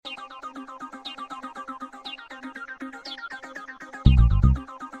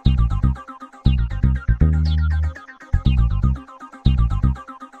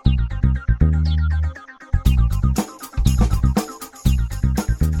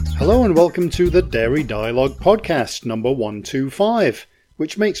Hello and welcome to the Dairy Dialogue podcast number 125,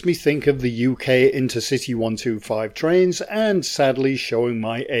 which makes me think of the UK Intercity 125 trains and, sadly showing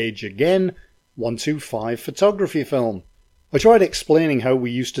my age again, 125 photography film. I tried explaining how we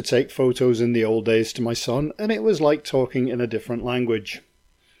used to take photos in the old days to my son, and it was like talking in a different language.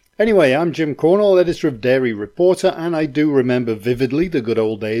 Anyway, I'm Jim Cornell, editor of Dairy Reporter, and I do remember vividly the good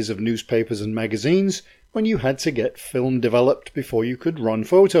old days of newspapers and magazines when you had to get film developed before you could run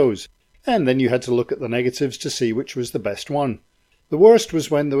photos, and then you had to look at the negatives to see which was the best one. The worst was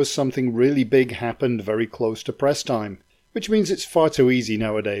when there was something really big happened very close to press time, which means it's far too easy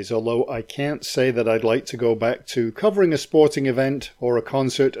nowadays, although I can't say that I'd like to go back to covering a sporting event or a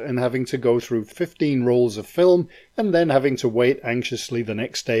concert and having to go through 15 rolls of film and then having to wait anxiously the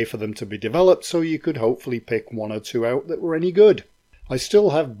next day for them to be developed so you could hopefully pick one or two out that were any good. I still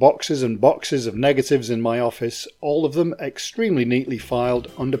have boxes and boxes of negatives in my office, all of them extremely neatly filed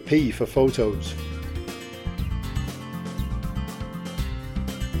under P for photos.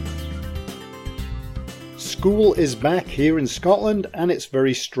 School is back here in Scotland, and it's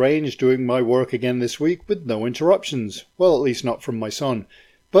very strange doing my work again this week with no interruptions. Well, at least not from my son.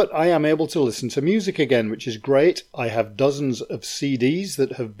 But I am able to listen to music again, which is great. I have dozens of CDs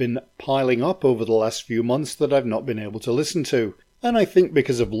that have been piling up over the last few months that I've not been able to listen to. And I think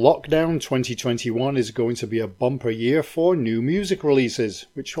because of lockdown, 2021 is going to be a bumper year for new music releases,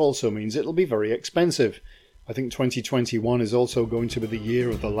 which also means it'll be very expensive. I think 2021 is also going to be the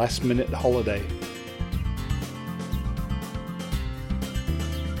year of the last-minute holiday.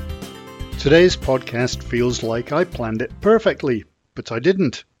 Today's podcast feels like I planned it perfectly, but I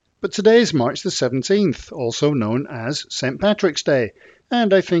didn't. But today is March the 17th, also known as St. Patrick's Day,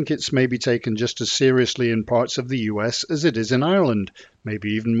 and I think it's maybe taken just as seriously in parts of the US as it is in Ireland,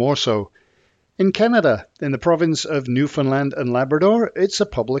 maybe even more so. In Canada, in the province of Newfoundland and Labrador, it's a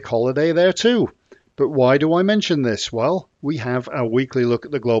public holiday there too. But why do I mention this? Well, we have our weekly look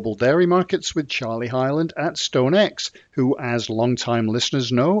at the global dairy markets with Charlie Hyland at StoneX, who, as long-time listeners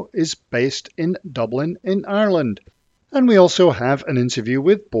know, is based in Dublin in Ireland. And we also have an interview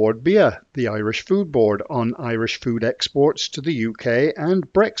with Bord Bia, the Irish Food Board, on Irish food exports to the UK and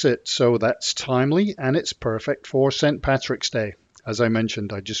Brexit, so that's timely and it's perfect for St. Patrick's Day. As I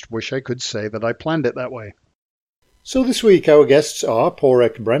mentioned, I just wish I could say that I planned it that way. So this week our guests are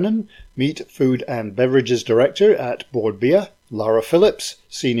Padraig Brennan, Meat, Food and Beverages Director at Bord Bia, Lara Phillips,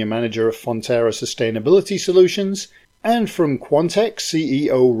 Senior Manager of Fonterra Sustainability Solutions, and from Quantex,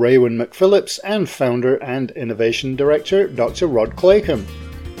 CEO Raewyn McPhillips and Founder and Innovation Director Dr. Rod Claycomb.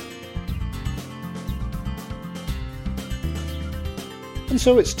 And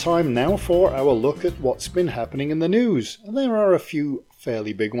so it's time now for our look at what's been happening in the news. And there are a few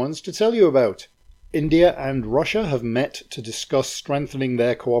fairly big ones to tell you about. India and Russia have met to discuss strengthening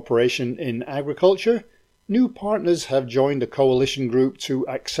their cooperation in agriculture. New partners have joined a coalition group to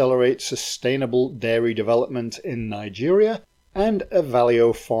accelerate sustainable dairy development in Nigeria. And a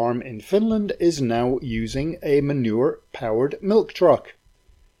Valio farm in Finland is now using a manure-powered milk truck.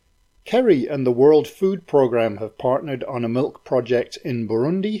 Kerry and the World Food Programme have partnered on a milk project in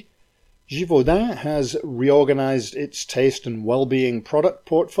Burundi. Givaudan has reorganized its taste and well-being product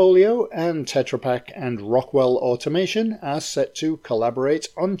portfolio, and Tetra Pak and Rockwell Automation are set to collaborate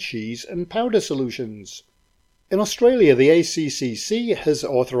on cheese and powder solutions. In Australia, the ACCC has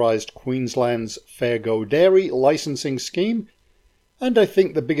authorised Queensland's Fair Go Dairy licensing scheme, and I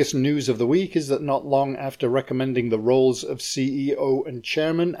think the biggest news of the week is that not long after recommending the roles of CEO and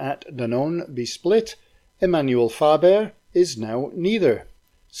chairman at Danone be split, Emmanuel Faber is now neither.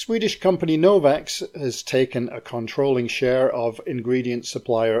 Swedish company Novax has taken a controlling share of ingredient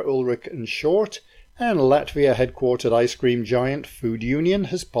supplier Ulrich & Short, and Latvia-headquartered ice cream giant Food Union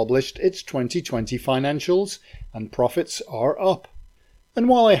has published its 2020 financials, and profits are up. And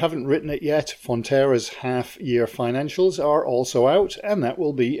while I haven't written it yet, Fonterra's half-year financials are also out, and that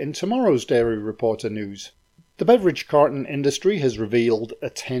will be in tomorrow's Dairy Reporter news. The beverage carton industry has revealed a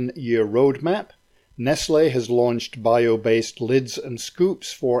 10-year roadmap. Nestlé has launched bio-based lids and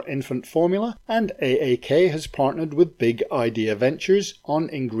scoops for infant formula, and AAK has partnered with Big Idea Ventures on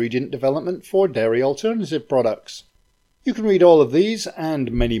ingredient development for dairy alternative products. You can read all of these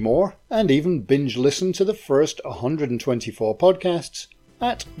and many more, and even binge listen to the first 124 podcasts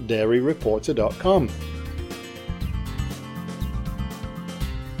at dairyreporter.com.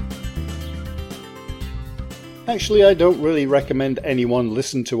 Actually, I don't really recommend anyone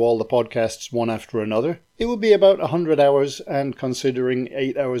listen to all the podcasts one after another. It would be about 100 hours, and considering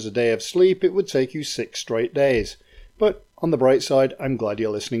 8 hours a day of sleep, it would take you 6 straight days. But on the bright side, I'm glad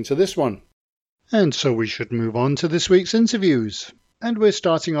you're listening to this one. And so we should move on to this week's interviews. And we're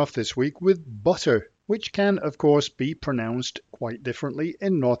starting off this week with butter, which can, of course, be pronounced quite differently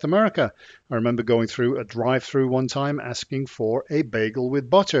in North America. I remember going through a drive-through one time asking for a bagel with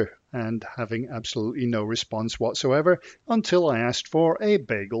butter and having absolutely no response whatsoever until I asked for a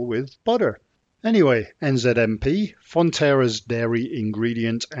bagel with butter. Anyway, NZMP, Fonterra's dairy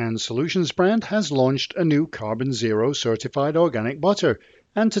ingredient and solutions brand, has launched a new Carbon Zero certified organic butter.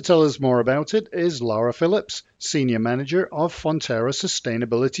 And to tell us more about it is Laura Phillips, Senior Manager of Fonterra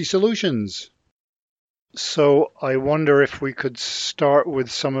Sustainability Solutions. So I wonder if we could start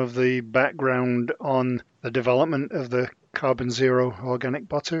with some of the background on the development of the Carbon Zero organic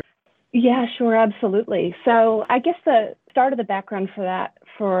butter. Yeah, sure, absolutely. So I guess the start of the background for that,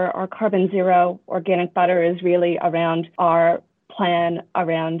 for our Carbon Zero organic butter, is really around our plan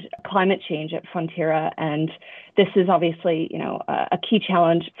around climate change at Fonterra. And this is obviously, a key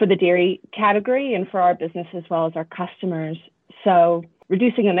challenge for the dairy category and for our business as well as our customers. So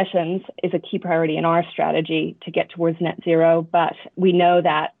reducing emissions is a key priority in our strategy to get towards net zero, but we know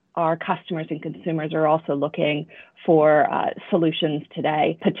that our customers and consumers are also looking for solutions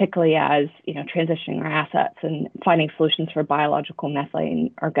today, particularly as transitioning our assets and finding solutions for biological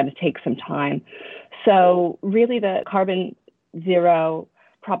methane are going to take some time. So really the Carbon Zero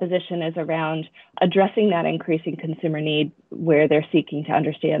proposition is around addressing that increasing consumer need where they're seeking to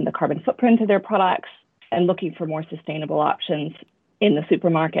understand the carbon footprint of their products and looking for more sustainable options in the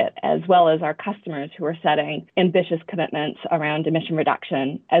supermarket, as well as our customers who are setting ambitious commitments around emission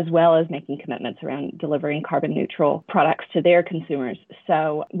reduction, as well as making commitments around delivering carbon neutral products to their consumers.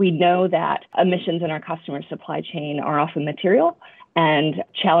 So we know that emissions in our customer supply chain are often material and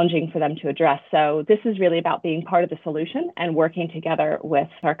challenging for them to address. So this is really about being part of the solution and working together with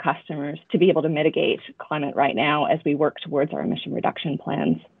our customers to be able to mitigate climate right now as we work towards our emission reduction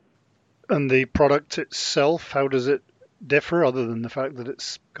plans. And the product itself, how does it differ other than the fact that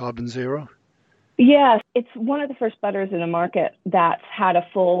it's carbon zero? Yeah, it's one of the first butters in the market that's had a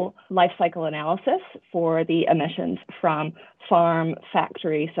full life cycle analysis for the emissions from farm,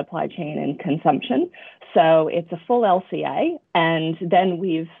 factory, supply chain, and consumption. So it's a full LCA, and then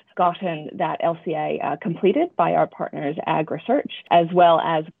we've gotten that LCA completed by our partners Ag Research, as well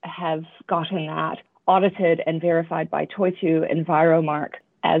as have gotten that audited and verified by Toitū EnviroMark,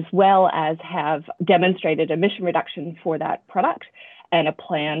 as well as have demonstrated emission reduction for that product and a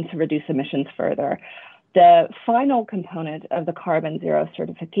plan to reduce emissions further. The final component of the Carbon Zero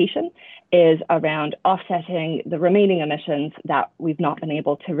certification is around offsetting the remaining emissions that we've not been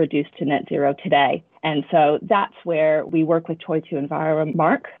able to reduce to net zero today. And so that's where we work with Toitū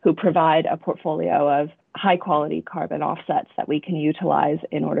EnviroMark, who provide a portfolio of high quality carbon offsets that we can utilize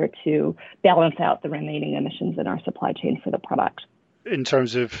in order to balance out the remaining emissions in our supply chain for the product. In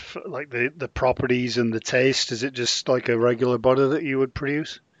terms of like the properties and the taste, is it just like a regular butter that you would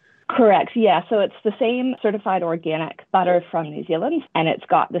produce? Correct. Yeah. So it's the same certified organic butter from New Zealand, and it's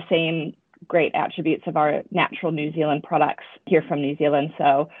got the same great attributes of our natural New Zealand products here from New Zealand.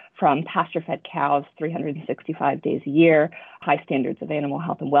 So from pasture-fed cows 365 days a year, high standards of animal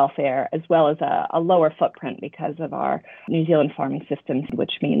health and welfare, as well as a lower footprint because of our New Zealand farming systems,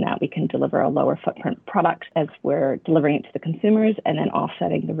 which mean that we can deliver a lower footprint product as we're delivering it to the consumers and then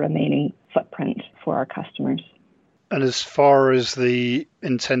offsetting the remaining footprint for our customers. And as far as the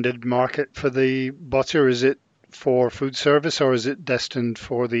intended market for the butter, is it for food service or is it destined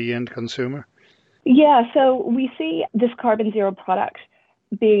for the end consumer? Yeah, so we see this Carbon Zero product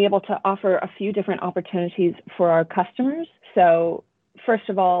being able to offer a few different opportunities for our customers. So first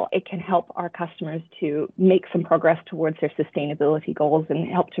of all, it can help our customers to make some progress towards their sustainability goals and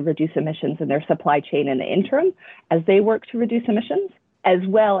help to reduce emissions in their supply chain in the interim as they work to reduce emissions, as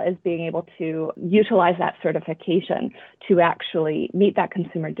well as being able to utilize that certification to actually meet that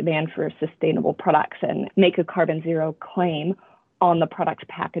consumer demand for sustainable products and make a carbon zero claim on the product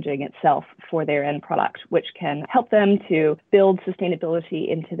packaging itself for their end product, which can help them to build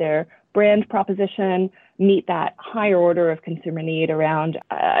sustainability into their brand proposition, meet that higher order of consumer need around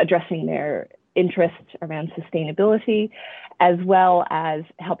addressing their interests around sustainability, as well as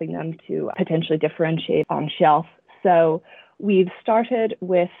helping them to potentially differentiate on shelf. So we've started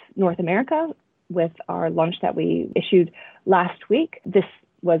with North America with our launch that we issued last week. This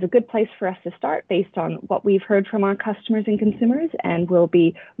was a good place for us to start based on what we've heard from our customers and consumers, and we'll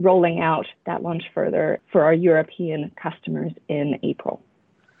be rolling out that launch further for our European customers in April.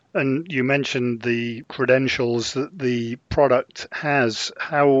 And you mentioned the credentials that the product has.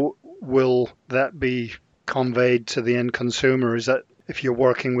 How will that be conveyed to the end consumer? Is that, if you're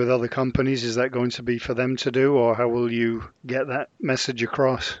working with other companies, is that going to be for them to do, or how will you get that message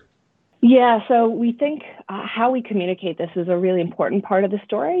across? Yeah, so we think how we communicate this is a really important part of the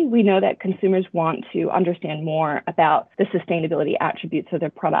story. We know that consumers want to understand more about the sustainability attributes of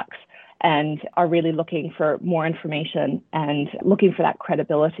their products and are really looking for more information and looking for that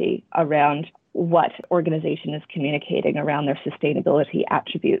credibility around what organization is communicating around their sustainability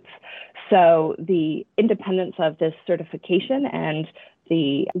attributes. So the independence of this certification and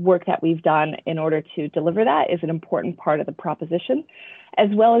the work that we've done in order to deliver that is an important part of the proposition, as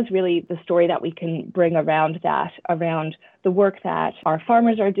well as really the story that we can bring around that, around the work that our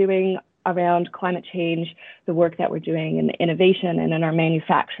farmers are doing around climate change, the work that we're doing in innovation and in our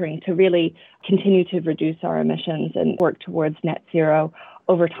manufacturing to really continue to reduce our emissions and work towards net zero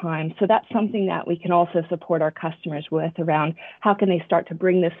over time. So that's something that we can also support our customers with around how can they start to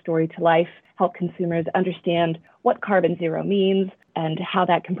bring this story to life, help consumers understand what carbon zero means and how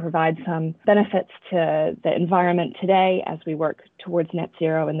that can provide some benefits to the environment today as we work towards net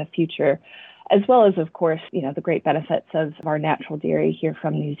zero in the future, as well as, of course, the great benefits of our natural dairy here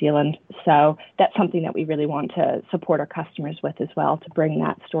from New Zealand. So that's something that we really want to support our customers with as well, to bring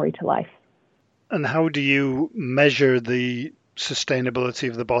that story to life. And how do you measure the sustainability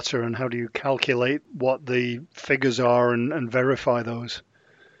of the butter, and how do you calculate what the figures are and verify those?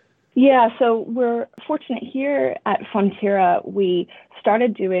 Yeah, so we're fortunate here at Fonterra. We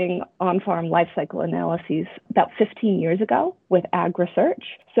started doing on-farm life cycle analyses about 15 years ago with Ag Research.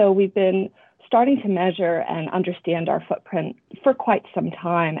 So we've been starting to measure and understand our footprint for quite some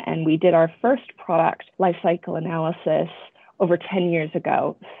time. And we did our first product life cycle analysis over 10 years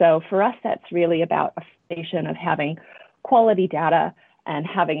ago. So for us, that's really about a foundation of having quality data and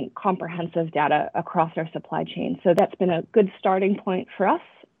having comprehensive data across our supply chain. So that's been a good starting point for us.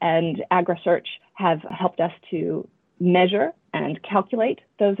 And Ag Research have helped us to measure and calculate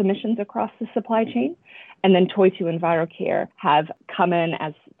those emissions across the supply chain. And then Toitū Envirocare have come in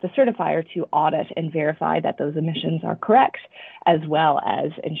as the certifier to audit and verify that those emissions are correct, as well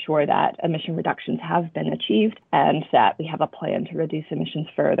as ensure that emission reductions have been achieved and that we have a plan to reduce emissions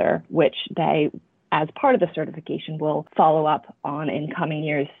further, which they, as part of the certification, will follow up on in coming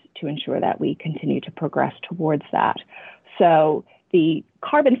years to ensure that we continue to progress towards that. So the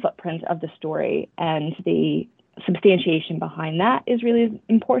carbon footprint of the story and the substantiation behind that is really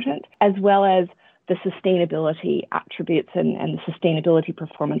important, as well as the sustainability attributes and the sustainability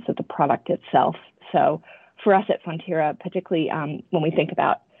performance of the product itself. So for us at Fonterra, particularly when we think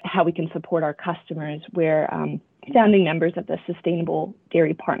about how we can support our customers, we're founding members of the Sustainable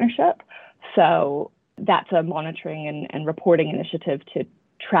Dairy Partnership. So that's a monitoring and reporting initiative to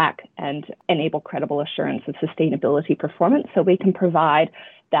track and enable credible assurance of sustainability performance, so we can provide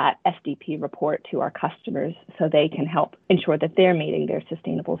that SDP report to our customers so they can help ensure that they're meeting their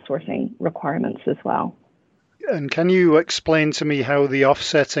sustainable sourcing requirements as well. And can you explain to me how the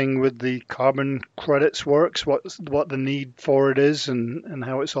offsetting with the carbon credits works, what the need for it is and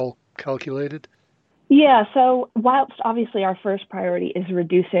how it's all calculated? Yeah, so whilst obviously our first priority is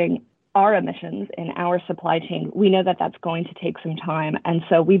reducing our emissions in our supply chain, we know that that's going to take some time. And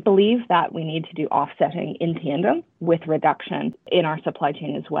so we believe that we need to do offsetting in tandem with reduction in our supply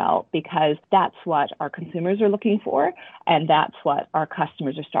chain as well, because that's what our consumers are looking for. And that's what our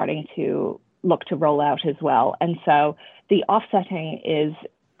customers are starting to look to roll out as well. And so the offsetting is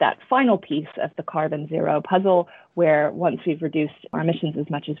that final piece of the carbon zero puzzle, where once we've reduced our emissions as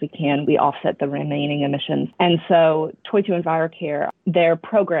much as we can, we offset the remaining emissions. And so Toitū Envirocare, their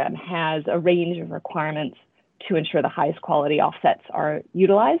program has a range of requirements to ensure the highest quality offsets are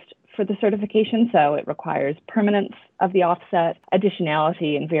utilized for the certification. So it requires permanence of the offset,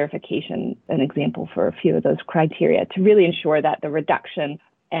 additionality, and verification, an example for a few of those criteria, to really ensure that the reduction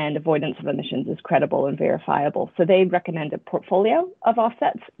and avoidance of emissions is credible and verifiable. So they recommend a portfolio of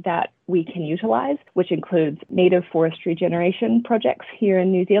offsets that we can utilize, which includes native forestry generation projects here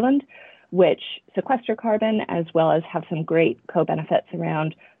in New Zealand, which sequester carbon, as well as have some great co-benefits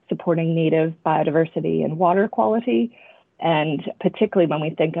around supporting native biodiversity and water quality. And particularly when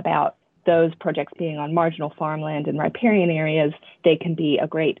we think about those projects being on marginal farmland and riparian areas, they can be a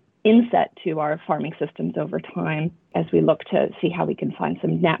great inset to our farming systems over time as we look to see how we can find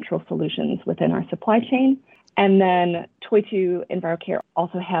some natural solutions within our supply chain. And then Toitū Envirocare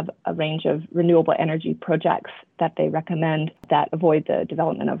also have a range of renewable energy projects that they recommend that avoid the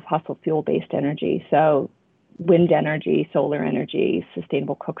development of fossil fuel-based energy. So wind energy, solar energy,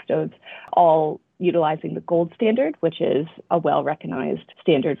 sustainable cook stoves, all utilizing the gold standard, which is a well-recognized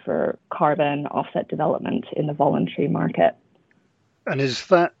standard for carbon offset development in the voluntary market. And is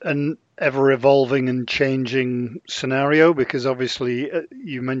that an ever evolving and changing scenario? Because obviously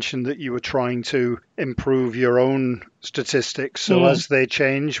you mentioned that you were trying to improve your own statistics. So as they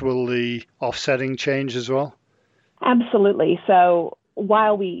change, will the offsetting change as well? Absolutely. So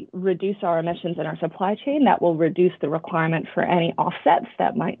while we reduce our emissions in our supply chain, that will reduce the requirement for any offsets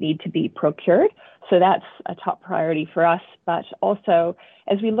that might need to be procured. So that's a top priority for us. But also,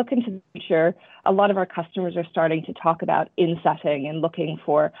 as we look into the future, a lot of our customers are starting to talk about insetting and looking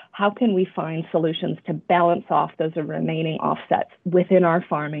for how can we find solutions to balance off those remaining offsets within our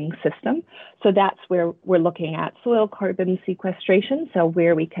farming system. So that's where we're looking at soil carbon sequestration, so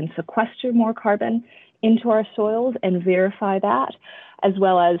where we can sequester more carbon into our soils and verify that, as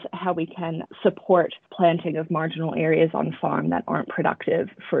well as how we can support planting of marginal areas on farm that aren't productive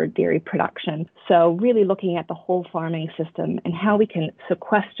for dairy production. So really looking at the whole farming system and how we can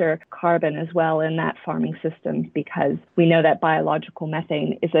sequester carbon as well in that farming system, because we know that biological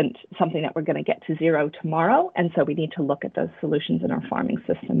methane isn't something that we're going to get to zero tomorrow. And so we need to look at those solutions in our farming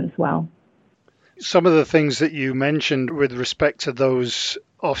system as well. Some of the things that you mentioned with respect to those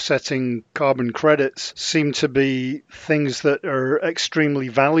offsetting carbon credits seem to be things that are extremely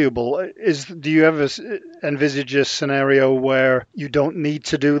valuable. Do you ever envisage a scenario where you don't need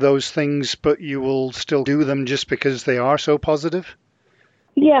to do those things, but you will still do them just because they are so positive?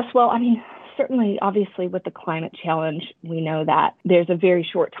 Yes, well, I mean, certainly, obviously, with the climate challenge, we know that there's a very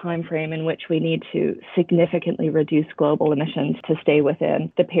short time frame in which we need to significantly reduce global emissions to stay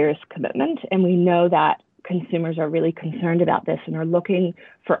within the Paris commitment. And we know that consumers are really concerned about this and are looking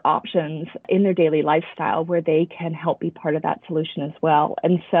for options in their daily lifestyle where they can help be part of that solution as well.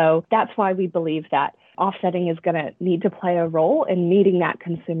 And so that's why we believe that offsetting is going to need to play a role in meeting that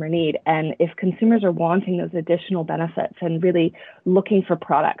consumer need. And if consumers are wanting those additional benefits and really looking for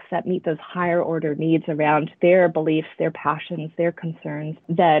products that meet those higher order needs around their beliefs, their passions, their concerns,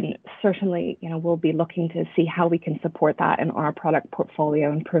 then certainly, we'll be looking to see how we can support that in our product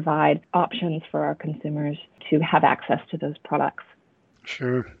portfolio and provide options for our consumers to have access to those products.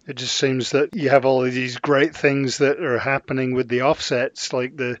 Sure. It just seems that you have all of these great things that are happening with the offsets,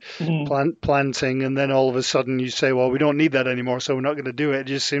 like the planting, and then all of a sudden you say, well, we don't need that anymore, so we're not going to do it. It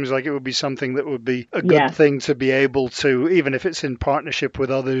just seems like it would be something that would be a good thing to be able to, even if it's in partnership with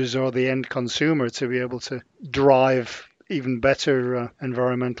others or the end consumer, to be able to drive even better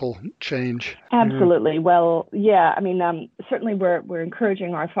environmental change. Absolutely. Well, yeah, I mean, certainly we're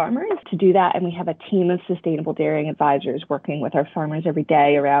encouraging our farmers to do that. And we have a team of sustainable dairying advisors working with our farmers every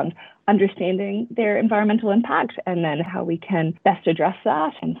day around understanding their environmental impact and then how we can best address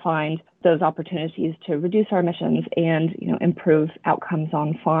that and find those opportunities to reduce our emissions and, improve outcomes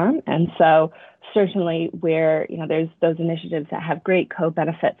on farm. And so certainly where, there's those initiatives that have great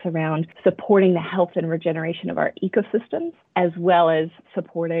co-benefits around supporting the health and regeneration of our ecosystems, as well as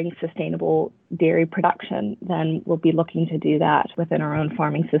supporting sustainable dairy production, then we'll be looking to do that within our own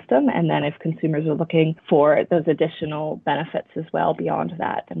farming system. And then if consumers are looking for those additional benefits as well beyond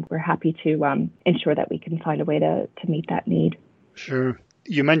that, then we're happy to ensure that we can find a way to meet that need. Sure.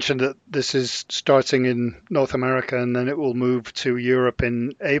 You mentioned that this is starting in North America and then it will move to Europe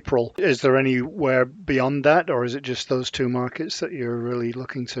in April. Is there anywhere beyond that, or is it just those two markets that you're really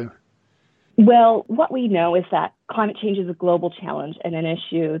looking to? Well, what we know is that climate change is a global challenge and an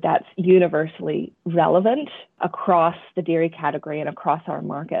issue that's universally relevant across the dairy category and across our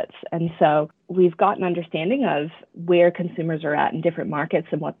markets. And so we've got an understanding of where consumers are at in different markets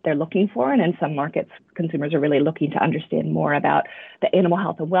and what they're looking for. And in some markets, consumers are really looking to understand more about the animal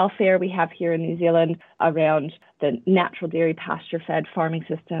health and welfare we have here in New Zealand around the natural dairy pasture-fed farming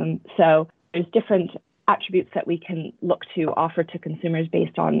system. So there's different attributes that we can look to offer to consumers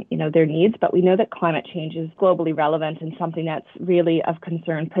based on, their needs. But we know that climate change is globally relevant and something that's really of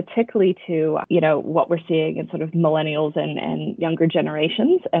concern, particularly to, what we're seeing in sort of millennials and younger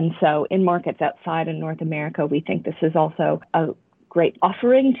generations. And so in markets outside in North America, we think this is also a great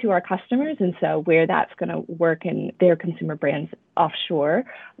offering to our customers. And so where that's going to work in their consumer brands offshore,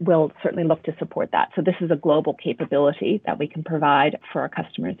 we'll certainly look to support that. So this is a global capability that we can provide for our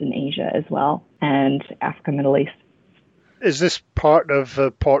customers in Asia as well and Africa, Middle East. Is this part of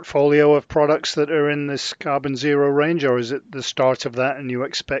a portfolio of products that are in this Carbon Zero range, or is it the start of that and you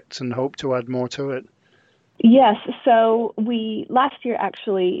expect and hope to add more to it? Yes. So we last year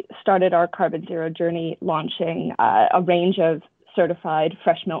actually started our Carbon Zero journey launching a range of certified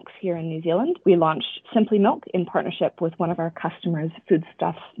fresh milks here in New Zealand. We launched Simply Milk in partnership with one of our customers,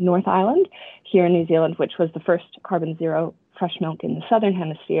 Foodstuffs North Island, here in New Zealand, which was the first Carbon Zero fresh milk in the Southern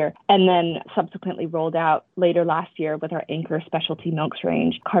Hemisphere, and then subsequently rolled out later last year with our Anchor Specialty Milks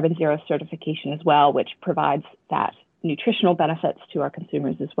range, Carbon Zero certification as well, which provides that nutritional benefits to our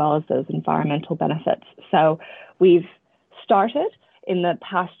consumers as well as those environmental benefits. So we've started in the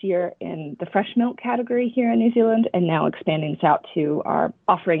past year in the fresh milk category here in New Zealand, and now expanding this out to our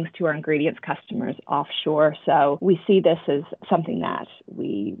offerings to our ingredients customers offshore. So we see this as something that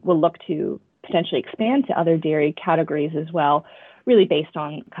we will look to potentially expand to other dairy categories as well, really based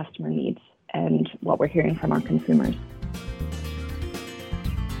on customer needs and what we're hearing from our consumers.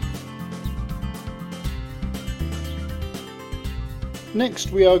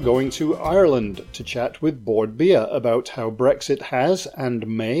 Next, we are going to Ireland to chat with Bord Bia about how Brexit has and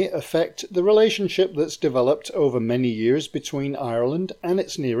may affect the relationship that's developed over many years between Ireland and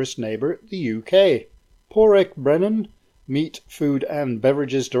its nearest neighbour, the UK. Pádraig Brennan, Meat, Food and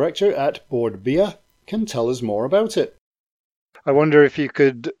Beverages Director at Bord Bia, can tell us more about it. I wonder if you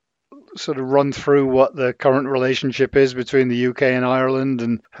could sort of run through what the current relationship is between the UK and Ireland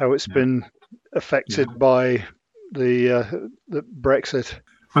and how it's been affected by the Brexit.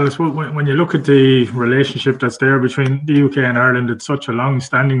 Well, I suppose when you look at the relationship that's there between the UK and Ireland, it's such a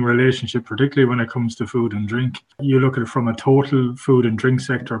long-standing relationship, particularly when it comes to food and drink. You look at it from a total food and drink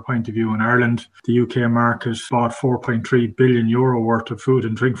sector point of view in Ireland, the UK market bought €4.3 billion worth of food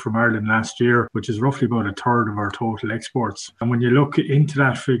and drink from Ireland last year, which is roughly about a third of our total exports. And when you look into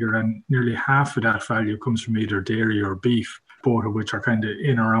that figure, and nearly half of that value comes from either dairy or beef, both of which are kind of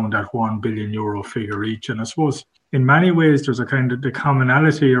in around that €1 billion figure each. And I suppose in many ways, there's a kind of the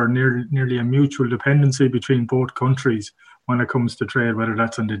commonality or nearly a mutual dependency between both countries when it comes to trade, whether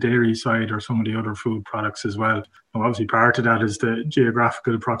that's on the dairy side or some of the other food products as well. Now, obviously, part of that is the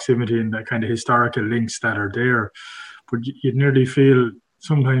geographical proximity and the kind of historical links that are there. But you'd nearly feel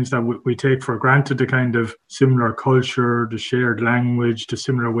sometimes that we take for granted the kind of similar culture, the shared language, the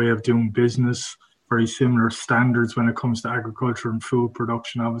similar way of doing business, very similar standards when it comes to agriculture and food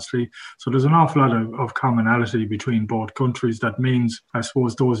production, obviously. So there's an awful lot of commonality between both countries. That means, I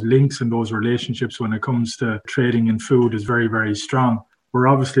suppose, those links and those relationships when it comes to trading in food is very, very strong. We're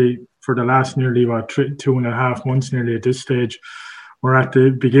obviously, for the last nearly, 2.5 months nearly at this stage, we're at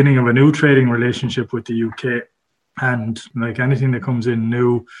the beginning of a new trading relationship with the UK. And like anything that comes in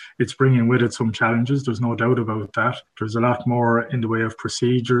new, it's bringing with it some challenges. There's no doubt about that. There's a lot more in the way of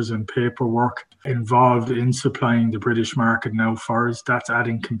procedures and paperwork involved in supplying the British market now for us. That's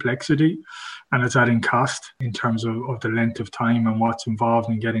adding complexity and it's adding cost in terms of the length of time and what's involved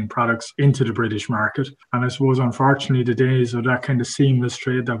in getting products into the British market. And I suppose, unfortunately, the days of that kind of seamless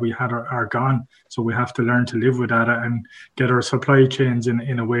trade that we had are gone. So we have to learn to live with that and get our supply chains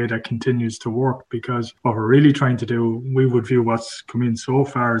in a way that continues to work, because what we're really trying to do, we would view what's come in so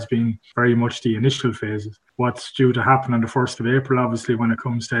far as being very much the initial phases. What's due to happen on the 1st of April, obviously, when it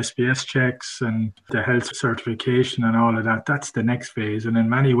comes to SPS checks and the health certification and all of that, that's the next phase. And in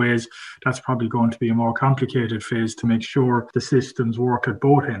many ways, that's probably going to be a more complicated phase to make sure the systems work at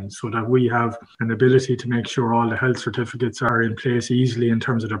both ends, so that we have an ability to make sure all the health certificates are in place easily in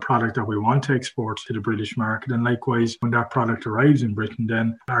terms of the product that we want to export to the British market. And likewise, when that product arrives in Britain,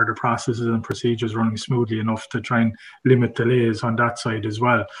 then are the processes and procedures running smoothly enough to try and limit delays on that side as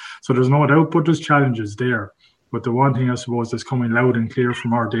well. So there's no doubt, but there's challenges there. But the one thing I suppose that's coming loud and clear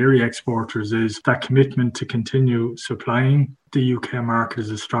from our dairy exporters is that commitment to continue supplying the UK market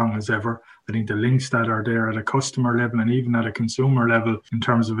is as strong as ever. I think the links that are there at a customer level and even at a consumer level in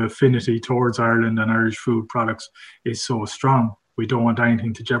terms of affinity towards Ireland and Irish food products is so strong. We don't want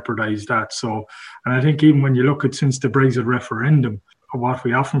anything to jeopardise that. So, and I think even when you look at since the Brexit referendum, what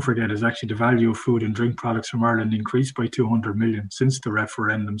we often forget is actually the value of food and drink products from Ireland increased by 200 million since the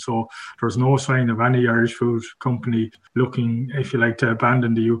referendum. So there's no sign of any Irish food company looking, if you like, to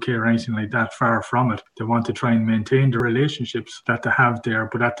abandon the UK or anything like that. Far from it. They want to try and maintain the relationships that they have there,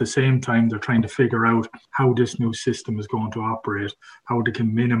 but at the same time, they're trying to figure out how this new system is going to operate, how they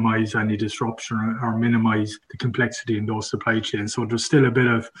can minimise any disruption or minimise the complexity in those supply chains. So there's still a bit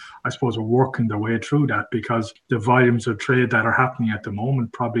of, I suppose, we're working their way through that, because the volumes of trade that are happening at the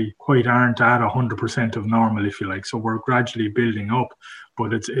moment probably quite aren't at 100% of normal, if you like. So we're gradually building up,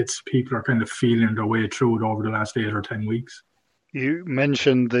 but it's people are kind of feeling their way through it over the last 8 or 10 weeks. You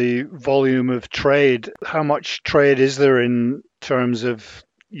mentioned the volume of trade. How much trade is there in terms of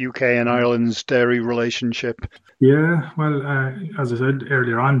UK and Ireland's dairy relationship? Yeah, well, as I said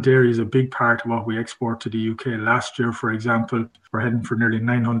earlier on, dairy is a big part of what we export to the UK. Last year, for example, we're heading for nearly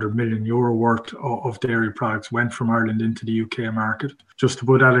 €900 million worth of dairy products went from Ireland into the UK market. Just to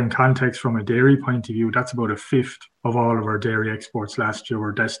put that in context from a dairy point of view, that's about a fifth of all of our dairy exports last year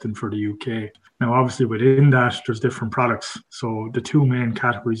were destined for the UK. Now, obviously, within that, there's different products. So the two main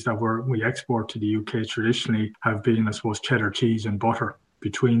categories that we export to the UK traditionally have been, I suppose, cheddar cheese and butter.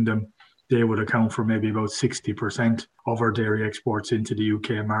 Between them, they would account for maybe about 60% of our dairy exports into the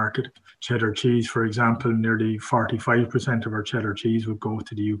UK market. Cheddar cheese, for example, nearly 45% of our cheddar cheese would go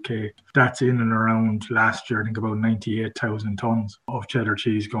to the UK. That's in and around last year, I think about 98,000 tonnes of cheddar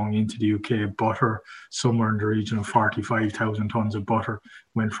cheese going into the UK. Butter, somewhere in the region of 45,000 tonnes of butter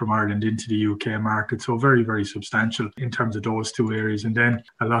went from Ireland into the UK market. So very, very substantial in terms of those two areas. And then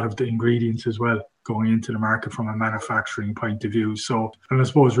a lot of the ingredients as well going into the market from a manufacturing point of view. So, and I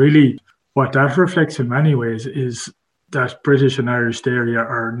suppose really what that reflects in many ways is that British and Irish dairy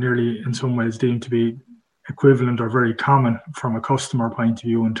are nearly in some ways deemed to be equivalent or very common from a customer point of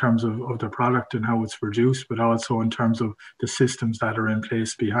view in terms of the product and how it's produced, but also in terms of the systems that are in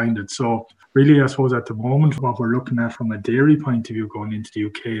place behind it. So really, I suppose at the moment, what we're looking at from a dairy point of view going into the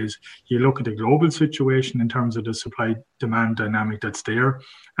UK is you look at the global situation in terms of the supply-demand dynamic that's there,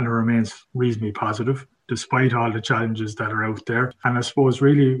 and it remains reasonably positive despite all the challenges that are out there. And I suppose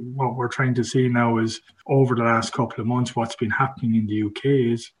really what we're trying to see now is over the last couple of months, what's been happening in the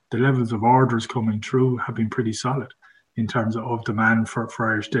UK is the levels of orders coming through have been pretty solid in terms of demand for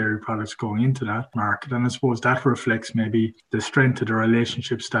Irish dairy products going into that market. And I suppose that reflects maybe the strength of the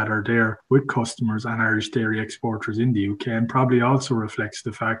relationships that are there with customers and Irish dairy exporters in the UK, and probably also reflects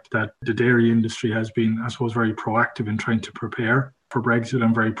the fact that the dairy industry has been, I suppose, very proactive in trying to prepare for Brexit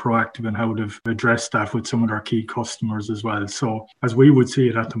and very proactive in how they've addressed that with some of their key customers as well. So as we would see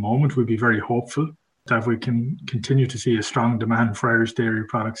it at the moment, we'd be very hopeful that we can continue to see a strong demand for Irish dairy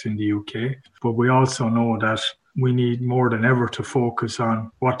products in the UK. But we also know that we need more than ever to focus on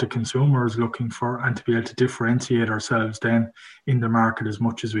what the consumer is looking for and to be able to differentiate ourselves then in the market as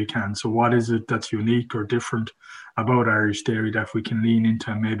much as we can. So what is it that's unique or different about Irish dairy that we can lean into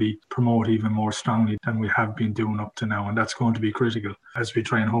and maybe promote even more strongly than we have been doing up to now? And that's going to be critical as we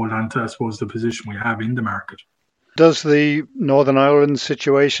try and hold on to, I suppose, the position we have in the market. Does the Northern Ireland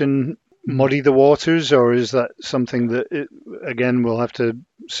situation muddy the waters, or is that something that, again, we'll have to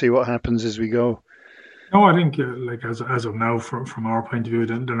see what happens as we go? No, I think as of now, from our point of view,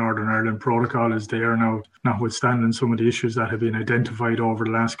 the Northern Ireland Protocol is there now, notwithstanding some of the issues that have been identified over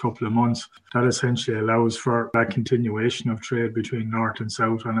the last couple of months. That essentially allows for that continuation of trade between North and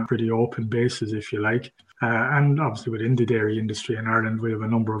South on a pretty open basis, if you like. And obviously within the dairy industry in Ireland, we have a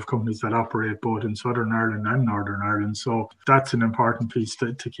number of companies that operate both in Southern Ireland and Northern Ireland. So that's an important piece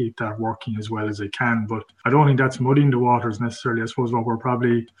to keep that working as well as it can. But I don't think that's muddying the waters necessarily. I suppose what we're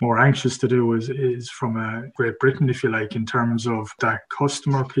probably more anxious to do is from Great Britain, if you like, in terms of that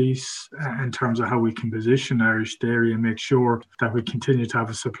customer piece, in terms of how we can position Irish dairy and make sure that we continue to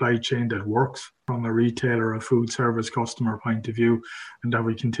have a supply chain that works from a retailer or food service customer point of view, and that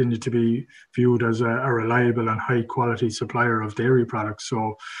we continue to be viewed as a reliable and high quality supplier of dairy products.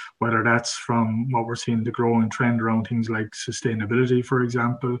 So whether that's from what we're seeing, the growing trend around things like sustainability, for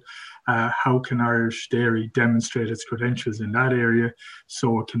example, how can Irish dairy demonstrate its credentials in that area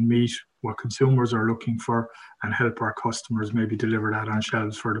so it can meet what consumers are looking for and help our customers maybe deliver that on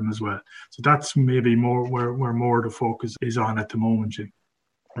shelves for them as well. So that's maybe more where more the focus is on at the moment, Jim.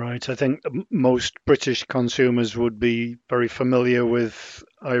 Right. I think most British consumers would be very familiar with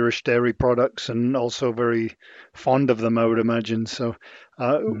Irish dairy products and also very fond of them, I would imagine. So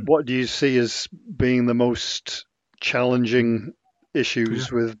what do you see as being the most challenging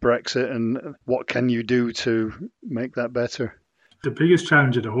issues with Brexit, and what can you do to make that better? The biggest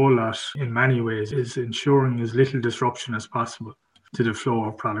challenge of the whole lot in many ways is ensuring as little disruption as possible to the flow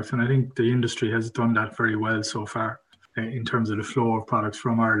of products. And I think the industry has done that very well so far in terms of the flow of products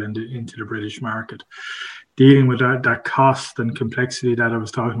from Ireland into the British market. Dealing with that cost and complexity that I was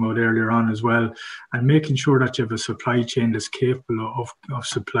talking about earlier on as well, and making sure that you have a supply chain that's capable of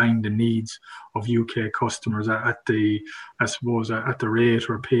supplying the needs of UK customers at the rate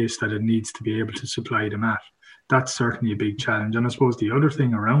or pace that it needs to be able to supply them at. That's certainly a big challenge. And I suppose the other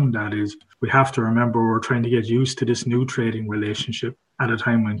thing around that is we have to remember we're trying to get used to this new trading relationship at a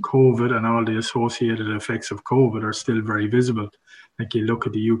time when COVID and all the associated effects of COVID are still very visible. Like you look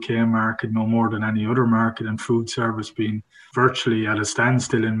at the UK market no more than any other market, and food service being virtually at a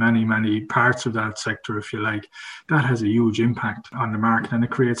standstill in many, many parts of that sector, if you like. That has a huge impact on the market, and it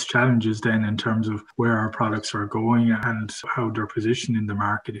creates challenges then in terms of where our products are going and how they're positioned in the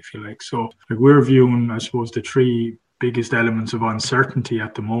market, if you like. So we're viewing, I suppose, the three biggest elements of uncertainty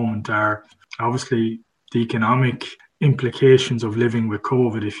at the moment are obviously the economic implications of living with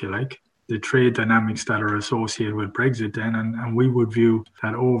COVID, if you like, the trade dynamics that are associated with Brexit then, and we would view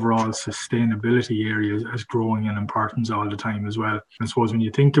that overall sustainability area as growing in importance all the time as well. I suppose when you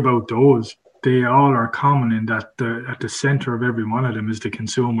think about those, they all are common in that at the center of every one of them is the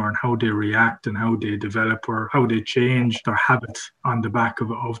consumer and how they react and how they develop or how they change their habits on the back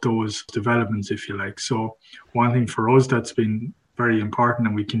of those developments, if you like. So one thing for us that's been very important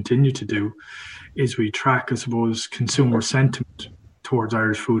and we continue to do is we track, I suppose, consumer sentiment towards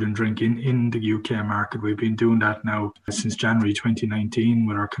Irish food and drink in the UK market. We've been doing that now since January 2019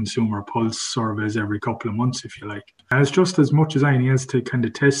 with our consumer pulse surveys every couple of months, if you like. And it's just as much as anything else to kind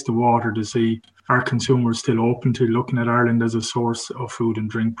of test the water to see are consumers still open to looking at Ireland as a source of food and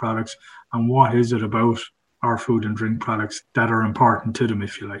drink products, and what is it about our food and drink products that are important to them,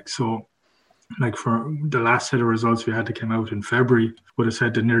 if you like. So like for the last set of results we had that came out in February would have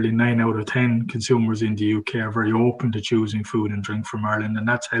said that nearly 9 out of 10 consumers in the UK are very open to choosing food and drink from Ireland, and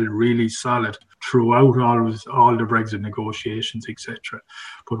that's held really solid throughout all the Brexit negotiations, etc.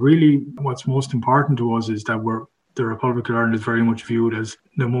 But really what's most important to us is that the Republic of Ireland is very much viewed as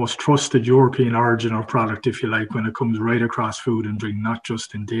the most trusted European origin of product, if you like, when it comes right across food and drink, not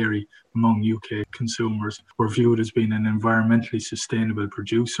just in dairy. Among UK consumers, we're viewed as being an environmentally sustainable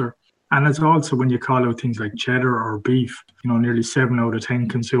producer. And it's also when you call out things like cheddar or beef, nearly 7 out of 10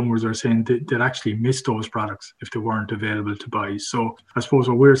 consumers are saying they'd actually miss those products if they weren't available to buy. So I suppose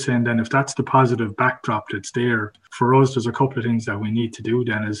what we're saying then, if that's the positive backdrop that's there, for us, there's a couple of things that we need to do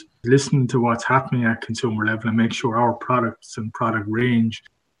then is listen to what's happening at consumer level and make sure our products and product range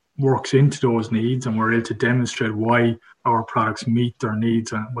works into those needs and we're able to demonstrate why our products meet their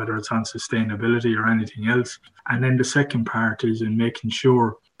needs, whether it's on sustainability or anything else. And then the second part is in making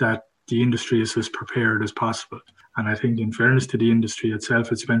sure that the industry is as prepared as possible. And I think in fairness to the industry itself,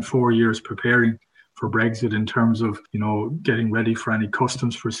 it's spent 4 years preparing for Brexit in terms of, getting ready for any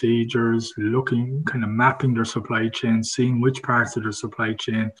customs procedures, kind of mapping their supply chain, seeing which parts of their supply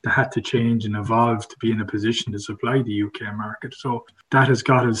chain they had to change and evolve to be in a position to supply the UK market. So that has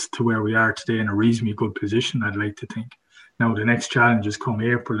got us to where we are today in a reasonably good position, I'd like to think. Now, the next challenges come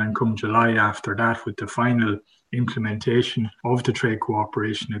April and come July after that with the final implementation of the trade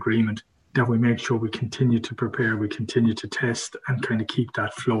cooperation agreement, that we make sure we continue to prepare, we continue to test and kind of keep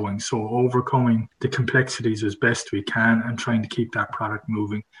that flowing. So overcoming the complexities as best we can and trying to keep that product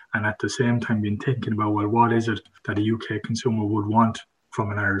moving. And at the same time being thinking about, well, what is it that a UK consumer would want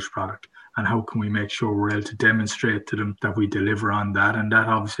from an Irish product? And how can we make sure we're able to demonstrate to them that we deliver on that? And that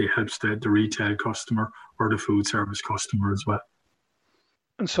obviously helps the retail customer or the food service customer as well.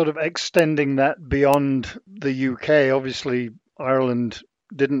 And sort of extending that beyond the UK, obviously Ireland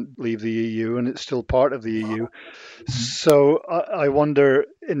didn't leave the EU and it's still part of the EU. So I wonder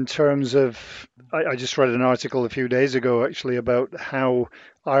in terms of, I just read an article a few days ago actually about how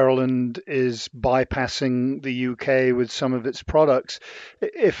Ireland is bypassing the UK with some of its products.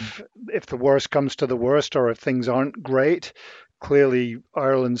 If the worst comes to the worst or if things aren't great, clearly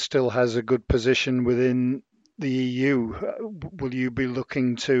Ireland still has a good position within the EU. Will you be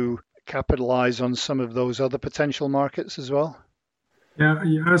looking to capitalize on some of those other potential markets as well? Yeah,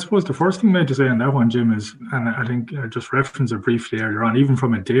 I suppose the first thing I had to say on that one, Jim, is, and I think I just referenced it briefly earlier on, even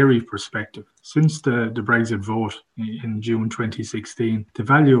from a dairy perspective, since the Brexit vote in June 2016, the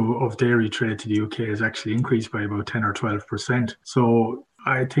value of dairy trade to the UK has actually increased by about 10 or 12%. So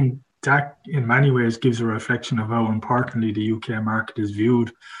I think that in many ways gives a reflection of how importantly the UK market is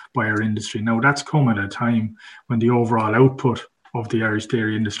viewed by our industry. Now, that's come at a time when the overall output of the Irish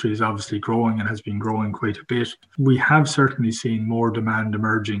dairy industry is obviously growing and has been growing quite a bit. We have certainly seen more demand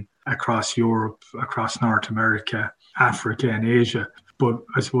emerging across Europe, across North America, Africa and Asia. But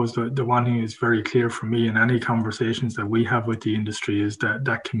I suppose the one thing is very clear for me in any conversations that we have with the industry is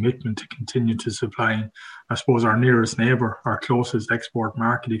that commitment to continue to supplying, I suppose, our nearest neighbour, our closest export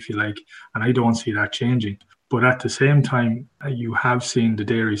market, if you like. And I don't see that changing. But at the same time, you have seen the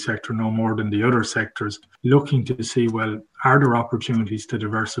dairy sector no more than the other sectors looking to see, well, are there opportunities to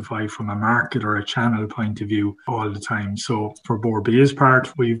diversify from a market or a channel point of view all the time? So for Bord Bia's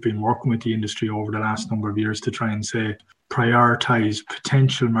part, we've been working with the industry over the last number of years to try and say, prioritize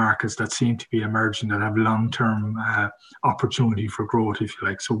potential markets that seem to be emerging that have long-term opportunity for growth, if you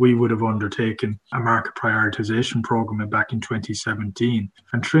like. So we would have undertaken a market prioritization program back in 2017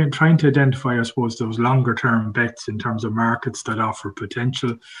 and trying to identify, I suppose, those longer-term bets in terms of markets that offer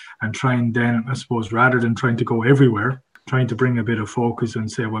potential and trying then, I suppose, rather than trying to go everywhere, trying to bring a bit of focus and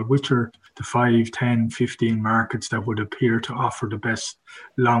say, well, which are the 5, 10, 15 markets that would appear to offer the best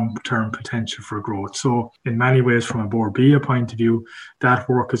long-term potential for growth. So in many ways, from a Bord Bia point of view, that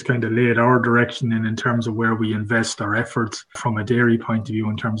work has kind of laid our direction in terms of where we invest our efforts. From a dairy point of view,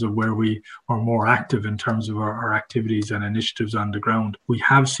 in terms of where we are more active in terms of our activities and initiatives on the ground. We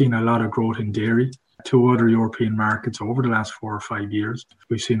have seen a lot of growth in dairy. two other European markets over the last 4 or 5 years.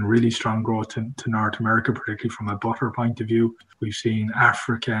 We've seen really strong growth to North America, particularly from a butter point of view. We've seen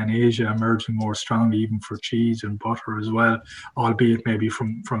Africa and Asia emerging more strongly, even for cheese and butter as well, albeit maybe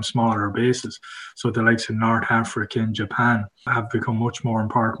from smaller bases. So the likes of North Africa and Japan have become much more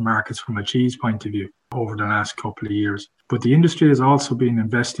important markets from a cheese point of view over the last couple of years. But the industry has also been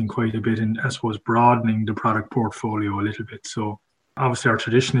investing quite a bit in, I suppose, broadening the product portfolio a little bit. So obviously our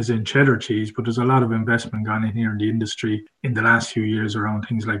tradition is in cheddar cheese, but there's a lot of investment gone in here in the industry in the last few years around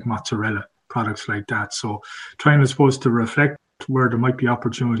things like mozzarella, products like that. So trying, I suppose, to reflect where there might be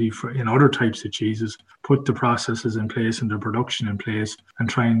opportunity for in other types of cheeses, put the processes in place and the production in place, and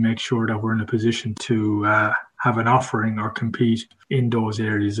try and make sure that we're in a position to have an offering or compete in those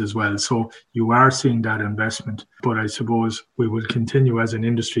areas as well. So you are seeing that investment, but I suppose we will continue as an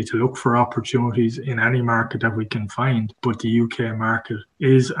industry to look for opportunities in any market that we can find. But the UK market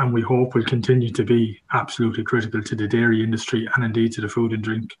is, and we hope will continue to be, absolutely critical to the dairy industry and indeed to the food and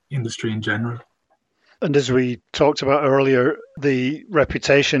drink industry in general. And as we talked about earlier, the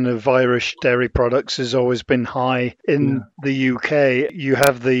reputation of Irish dairy products has always been high in the UK. You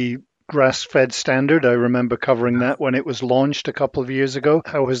have the grass-fed standard. I remember covering that when it was launched a couple of years ago.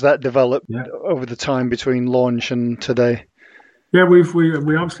 How has that developed over the time between launch and today? Yeah, we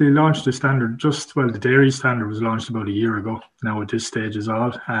obviously launched the standard the dairy standard was launched about a year ago now at this stage is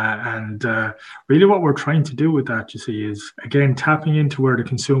all. And really what we're trying to do with that, you see, is again tapping into where the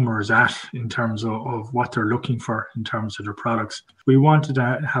consumer is at in terms of what they're looking for in terms of their products. We wanted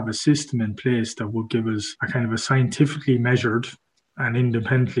to have a system in place that would give us a kind of a scientifically measured and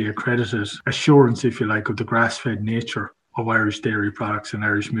independently accredited assurance, if you like, of the grass-fed nature of Irish dairy products and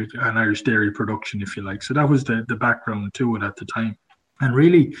Irish dairy production, if you like. So that was the background to it at the time. And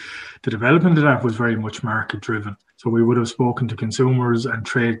really, the development of that was very much market-driven. So we would have spoken to consumers and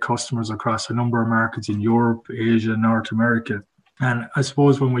trade customers across a number of markets in Europe, Asia, North America. And I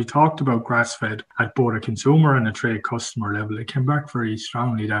suppose when we talked about grass-fed at both a consumer and a trade customer level, it came back very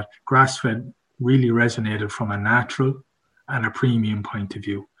strongly that grass-fed really resonated from a natural and a premium point of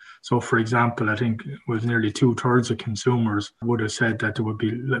view. So, for example, I think it was nearly 2/3 of consumers would have said that they would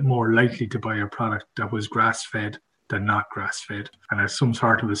be more likely to buy a product that was grass-fed than not grass-fed. And as some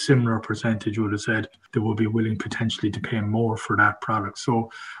sort of a similar percentage would have said they would be willing potentially to pay more for that product. So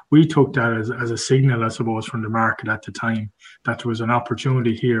we took that as a signal, I suppose, from the market at the time that there was an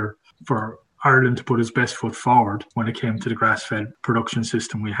opportunity here for Ireland to put its best foot forward when it came to the grass-fed production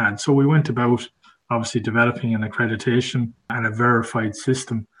system we had. So we went about obviously developing an accreditation and a verified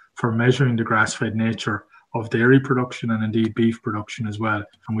system for measuring the grass-fed nature of dairy production and indeed beef production as well.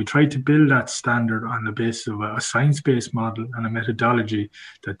 And we tried to build that standard on the basis of a science-based model and a methodology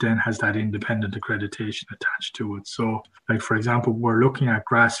that then has that independent accreditation attached to it. So, like, for example, we're looking at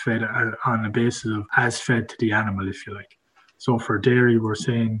grass-fed on the basis of as fed to the animal, if you like. So for dairy, we're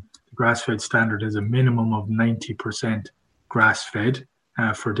saying the grass-fed standard is a minimum of 90% grass-fed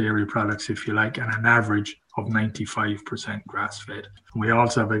for dairy products, if you like, and an average of 95% grass-fed. And we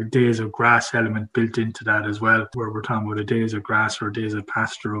also have a days of grass element built into that as well, where we're talking about a days of grass or days of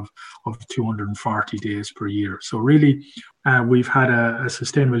pasture of 240 days per year. So really, we've had a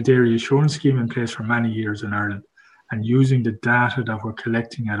sustainable dairy assurance scheme in place for many years in Ireland. And using the data that we're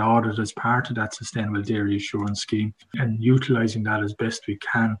collecting at audit as part of that sustainable dairy assurance scheme and utilising that as best we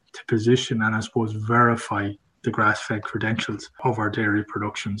can to position and, I suppose, verify the grass-fed credentials of our dairy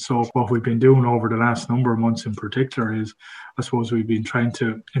production. So what we've been doing over the last number of months in particular is, I suppose, we've been trying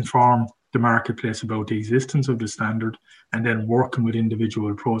to inform the marketplace about the existence of the standard and then working with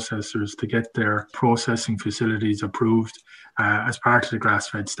individual processors to get their processing facilities approved as part of the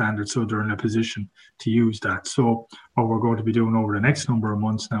grass-fed standard so they're in a position to use that. So what we're going to be doing over the next number of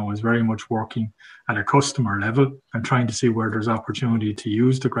months now is very much working at a customer level and trying to see where there's opportunity to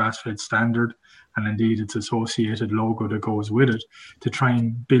use the grass-fed standard and indeed its associated logo that goes with it to try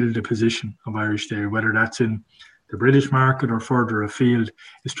and build a position of Irish dairy, whether that's in the British market or further afield,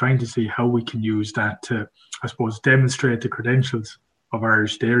 is trying to see how we can use that to, I suppose, demonstrate the credentials of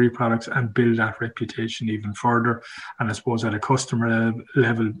Irish dairy products and build that reputation even further. And I suppose at a customer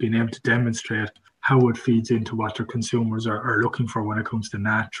level, being able to demonstrate how it feeds into what their consumers are looking for when it comes to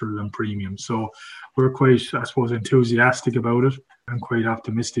natural and premium. So we're quite, I suppose, enthusiastic about it and quite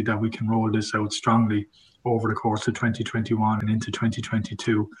optimistic that we can roll this out strongly over the course of 2021 and into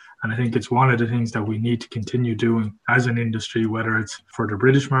 2022. And I think it's one of the things that we need to continue doing as an industry, whether it's for the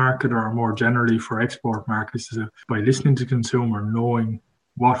British market or more generally for export markets, is by listening to consumer, knowing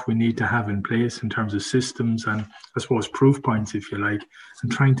what we need to have in place in terms of systems and, I suppose, proof points, if you like,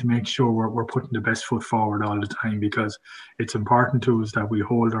 and trying to make sure we're putting the best foot forward all the time, because it's important to us that we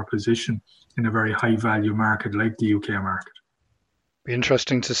hold our position in a very high value market like the UK market. Be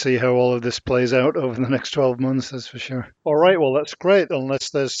interesting to see how all of this plays out over the next 12 months, that's for sure. All right, well, that's great,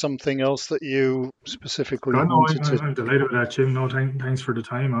 unless there's something else that you specifically wanted to... I'm delighted with that, Jim. No, thanks for the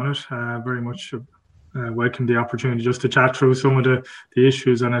time on it. Very much welcome the opportunity just to chat through some of the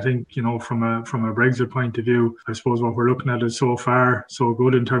issues. And I think, from a Brexit point of view, I suppose what we're looking at is so far so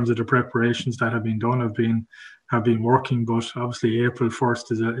good in terms of the preparations that have been done, have been working, but obviously April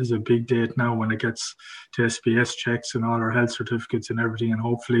 1st is a big date now when it gets to SBS checks and all our health certificates and everything, and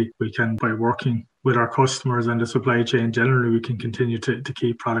hopefully we can, by working with our customers and the supply chain generally, we can continue to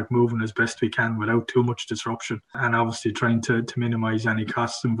keep product moving as best we can without too much disruption, and obviously trying to minimise any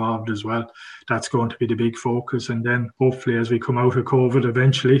costs involved as well. That's going to be the big focus, and then hopefully as we come out of COVID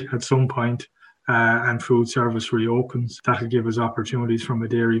eventually at some point, and food service reopens, that'll give us opportunities from a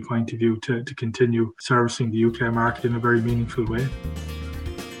dairy point of view to continue servicing the UK market in a very meaningful way.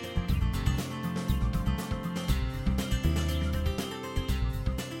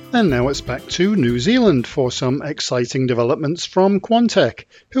 And now it's back to New Zealand for some exciting developments from Quantech,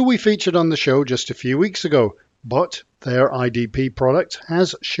 who we featured on the show just a few weeks ago. But their IDP product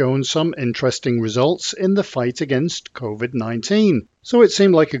has shown some interesting results in the fight against COVID-19. So it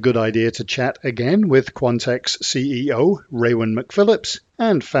seemed like a good idea to chat again with Quantech's CEO, Raewyn McPhillips,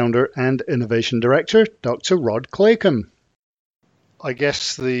 and founder and innovation director, Dr. Rod Claycomb. I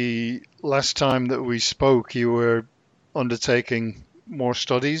guess the last time that we spoke, you were undertaking more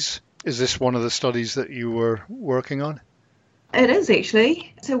studies. Is this one of the studies that you were working on? It is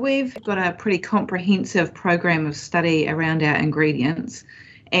actually. So we've got a pretty comprehensive program of study around our ingredients.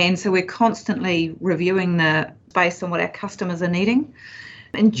 And so we're constantly reviewing based on what our customers are needing.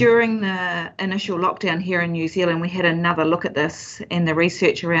 And during the initial lockdown here in New Zealand, we had another look at this and the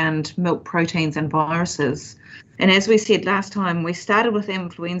research around milk proteins and viruses. And as we said last time, we started with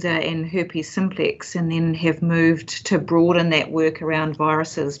influenza and herpes simplex and then have moved to broaden that work around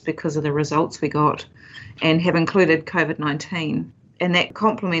viruses because of the results we got, and have included COVID-19. And that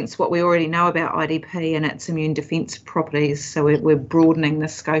complements what we already know about IDP and its immune defence properties. So we're broadening the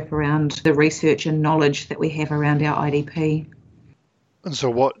scope around the research and knowledge that we have around our IDP. And so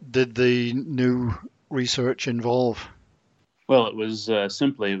what did the new research involve? Well, it was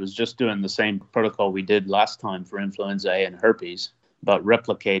just doing the same protocol we did last time for influenza A and herpes, but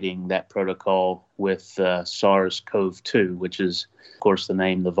replicating that protocol with SARS-CoV-2, which is, of course, the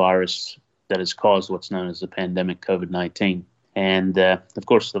name, the virus that has caused what's known as the pandemic COVID-19. And, of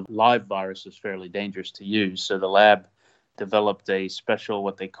course, the live virus is fairly dangerous to use. So the lab developed a special,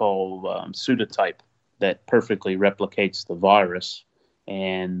 what they call pseudotype, that perfectly replicates the virus.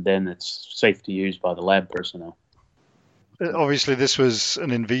 And then it's safe to use by the lab personnel. Obviously, this was an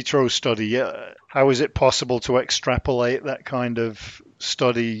in vitro study. How is it possible to extrapolate that kind of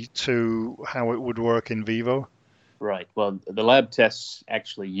study to how it would work in vivo? Right. Well, the lab tests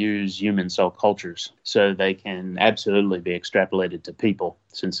actually use human cell cultures, so they can absolutely be extrapolated to people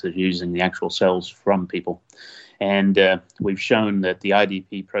since they're using the actual cells from people. And we've shown that the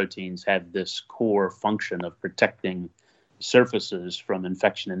IDP proteins have this core function of protecting surfaces from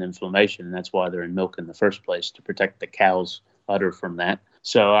infection and inflammation, and that's why they're in milk in the first place, to protect the cow's udder from that.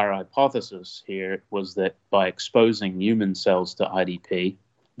 So our hypothesis here was that by exposing human cells to IDP,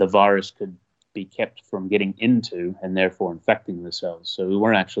 the virus could be kept from getting into and therefore infecting the cells. So we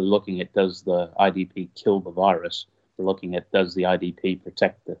weren't actually looking at does the IDP kill the virus, we're looking at does the IDP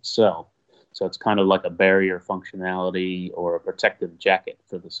protect the cell. So it's kind of like a barrier functionality or a protective jacket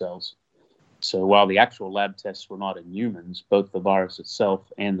for the cells. So while the actual lab tests were not in humans, both the virus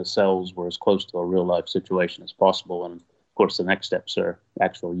itself and the cells were as close to a real-life situation as possible. And, of course, the next steps are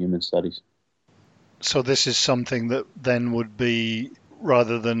actual human studies. So this is something that then would be,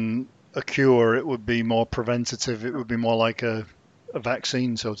 rather than a cure, it would be more preventative. It would be more like a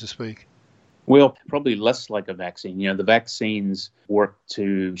vaccine, so to speak. Well, probably less like a vaccine. The vaccines work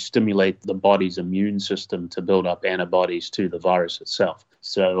to stimulate the body's immune system to build up antibodies to the virus itself.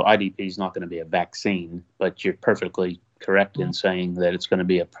 So IDP is not going to be a vaccine, but you're perfectly correct in saying that it's going to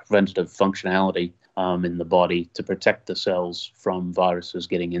be a preventative functionality in the body to protect the cells from viruses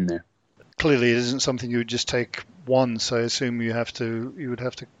getting in there. Clearly, it isn't something you would just take once. I assume you would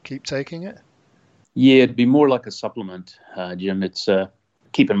have to keep taking it? Yeah, it'd be more like a supplement, Jim. It's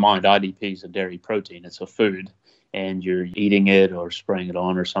keep in mind, IDP is a dairy protein. It's a food, and you're eating it or spraying it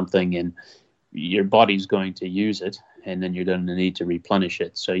on or something, and your body's going to use it, and then you're going to need to replenish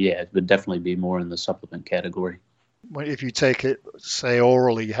it. So, yeah, it would definitely be more in the supplement category. If you take it, say,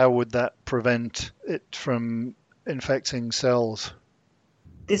 orally, how would that prevent it from infecting cells?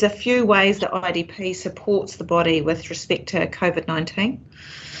 There's a few ways that IDP supports the body with respect to COVID-19.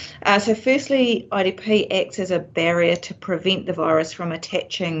 So firstly, IDP acts as a barrier to prevent the virus from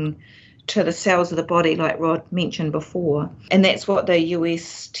attaching to the cells of the body, like Rod mentioned before. And that's what the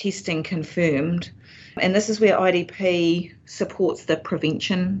US testing confirmed. And this is where IDP supports the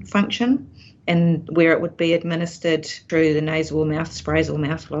prevention function, and where it would be administered through the nasal or mouth sprays or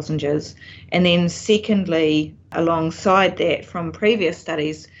mouth lozenges. And then secondly, alongside that, from previous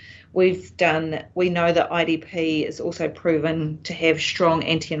studies we know that IDP is also proven to have strong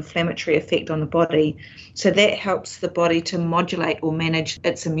anti-inflammatory effect on the body. So that helps the body to modulate or manage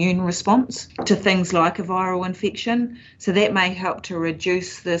its immune response to things like a viral infection. So that may help to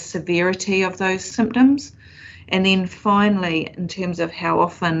reduce the severity of those symptoms. And then finally, in terms of how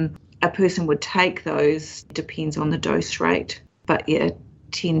often a person would take those, depends on the dose rate, but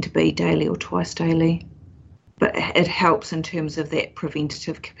tend to be daily or twice daily. But it helps in terms of that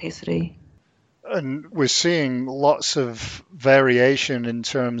preventative capacity. And we're seeing lots of variation in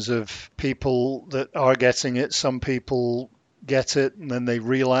terms of people that are getting it. Some people get it and then they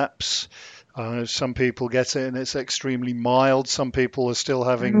relapse. Some people get it and it's extremely mild. Some people are still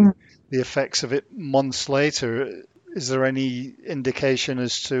having the effects of it months later. Is there any indication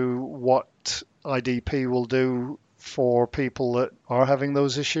as to what IDP will do for people that are having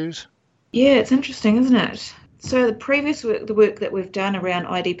those issues? Yeah, it's interesting, isn't it? So the work that we've done around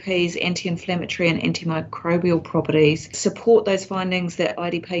IDP's anti-inflammatory and antimicrobial properties support those findings that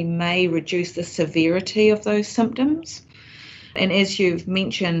IDP may reduce the severity of those symptoms. And as you've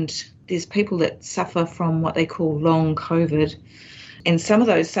mentioned, there's people that suffer from what they call long COVID. And some of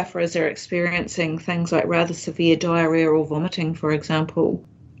those sufferers are experiencing things like rather severe diarrhea or vomiting, for example.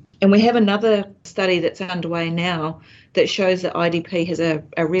 And we have another study that's underway now that shows that IDP has a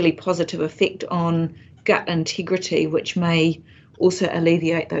really positive effect on gut integrity, which may also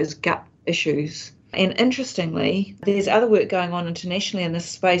alleviate those gut issues. And interestingly, there's other work going on internationally in this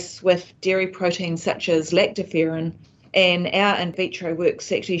space with dairy proteins such as lactoferrin, and our in vitro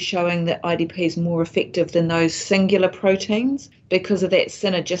work's actually showing that IDP is more effective than those singular proteins because of that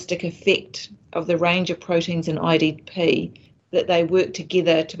synergistic effect of the range of proteins in IDP, that they work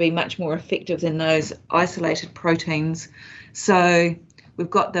together to be much more effective than those isolated proteins. So we've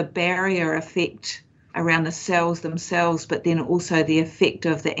got the barrier effect around the cells themselves, but then also the effect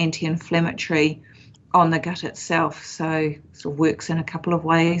of the anti-inflammatory on the gut itself. So it sort of works in a couple of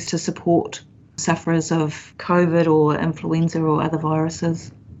ways to support sufferers of COVID or influenza or other viruses.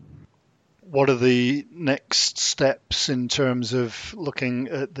 What are the next steps in terms of looking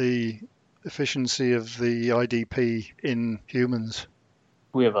at the efficiency of the IDP in humans?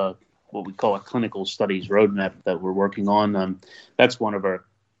 We have what we call a clinical studies roadmap that we're working on. That's one of our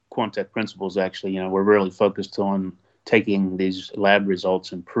Quantec principles, actually. We're really focused on taking these lab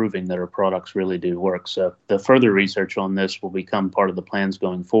results and proving that our products really do work. So the further research on this will become part of the plans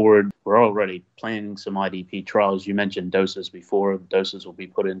going forward. We're already planning some IDP trials. You mentioned doses before. Doses will be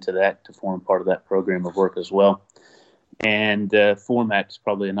put into that to form part of that program of work as well. And format is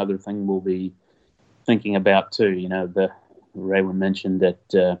probably another thing we'll be thinking about too. Raywin mentioned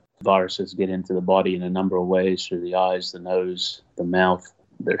that viruses get into the body in a number of ways, through the eyes, the nose, the mouth.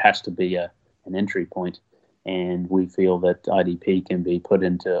 There has to be an entry point, and we feel that IDP can be put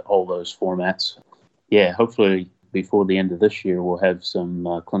into all those formats. Hopefully before the end of this year, we'll have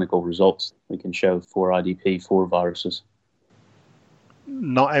some clinical results we can show for IDP for viruses.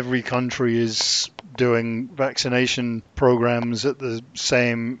 Not every country is doing vaccination programs at the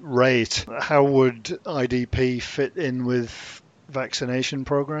same rate. How would IDP fit in with vaccination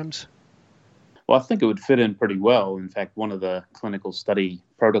programs? Well, I think it would fit in pretty well. In fact, one of the clinical study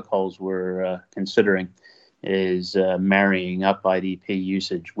protocols we're considering is marrying up IDP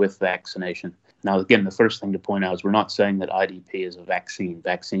usage with vaccination. Now, again, the first thing to point out is we're not saying that IDP is a vaccine.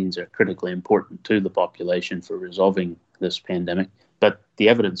 Vaccines are critically important to the population for resolving this pandemic. But the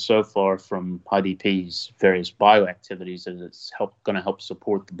evidence so far from IDP's various bioactivities is it's going to help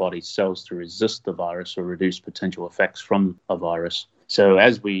support the body's cells to resist the virus or reduce potential effects from a virus. So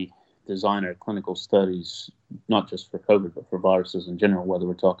as we design our clinical studies, not just for COVID, but for viruses in general, whether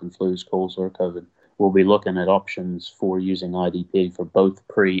we're talking flus, colds, or COVID, we'll be looking at options for using IDP for both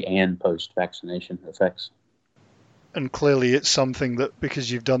pre and post-vaccination effects. And clearly it's something that, because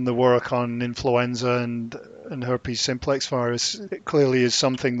you've done the work on influenza and herpes simplex virus, it clearly is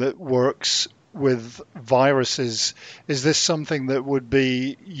something that works with viruses. Is this something that would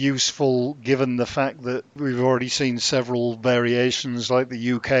be useful given the fact that we've already seen several variations like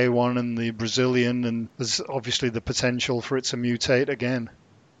the UK one and the Brazilian, and there's obviously the potential for it to mutate again?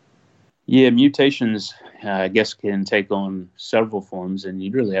 Yeah, mutations, I guess, can take on several forms, and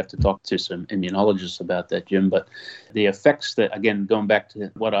you'd really have to talk to some immunologists about that, Jim. But the effects that, again, going back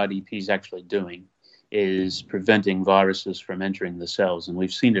to what IDP is actually doing, is preventing viruses from entering the cells. And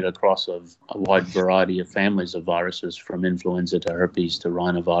we've seen it across a wide variety of families of viruses, from influenza to herpes to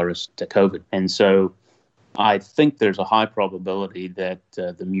rhinovirus to COVID. And so I think there's a high probability that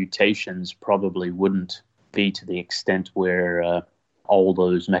the mutations probably wouldn't be to the extent where all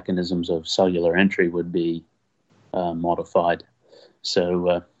those mechanisms of cellular entry would be modified.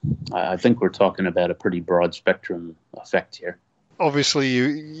 So I think we're talking about a pretty broad spectrum effect here. Obviously,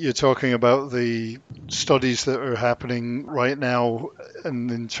 you're talking about the studies that are happening right now, and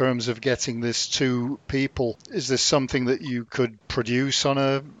in terms of getting this to people, is this something that you could produce on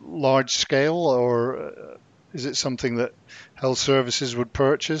a large scale, or is it something that health services would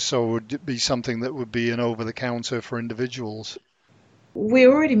purchase, or would it be something that would be an over-the-counter for individuals?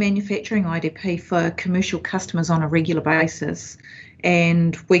 We're already manufacturing IDP for commercial customers on a regular basis,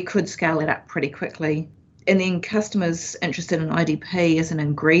 and we could scale it up pretty quickly. And then customers interested in IDP as an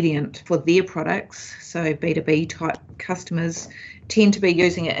ingredient for their products, so B2B type customers, tend to be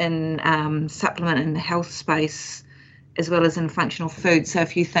using it in supplement and health space as well as in functional food. So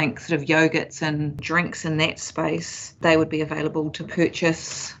if you think sort of yogurts and drinks in that space, they would be available to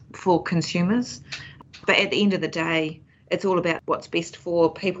purchase for consumers. But at the end of the day, it's all about what's best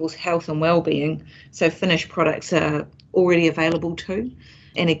for people's health and well-being. So finished products are already available too.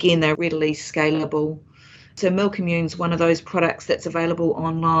 And again, they're readily scalable. So Milkimmune's one of those products that's available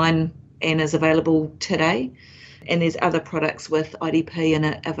online and is available today. And there's other products with IDP in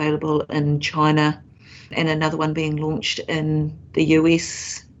it available in China, and another one being launched in the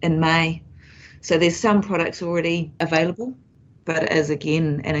US in May. So there's some products already available, but it is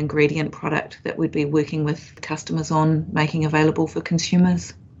again an ingredient product that we'd be working with customers on making available for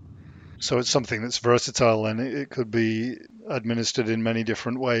consumers. So it's something that's versatile, and it could be administered in many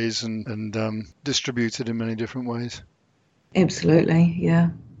different ways and distributed in many different ways. Absolutely, yeah.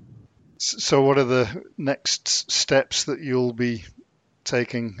 So what are the next steps that you'll be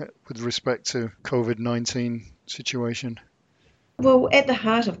taking with respect to COVID-19 situation? Well, at the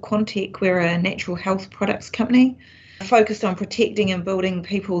heart of Quantec, we're a natural health products company focused on protecting and building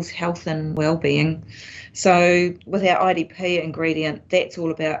people's health and well-being. So with our IDP ingredient, that's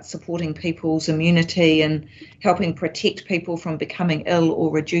all about supporting people's immunity and helping protect people from becoming ill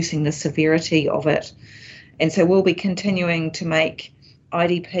or reducing the severity of it. And so we'll be continuing to make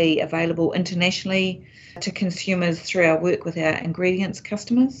IDP available internationally to consumers through our work with our ingredients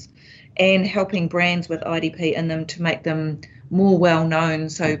customers, and helping brands with IDP in them to make them more well-known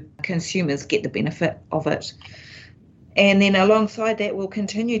so consumers get the benefit of it. And then alongside that, we'll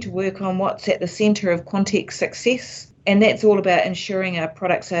continue to work on what's at the centre of Quantec's success, and that's all about ensuring our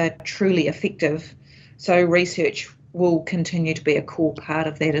products are truly effective. So research will continue to be a core part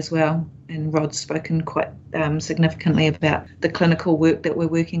of that as well. And Rod's spoken quite significantly about the clinical work that we're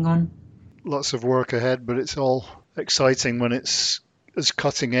working on. Lots of work ahead, but it's all exciting when it's as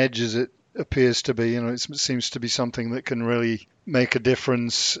cutting edge as it appears to be. You know, it seems to be something that can really make a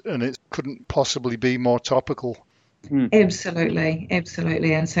difference, and it couldn't possibly be more topical. Absolutely.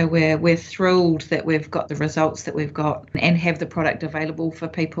 And so we're thrilled that we've got the results that we've got and have the product available for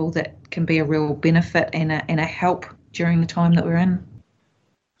people that can be a real benefit and a help during the time that we're in.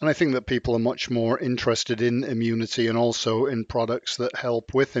 And I think that people are much more interested in immunity and also in products that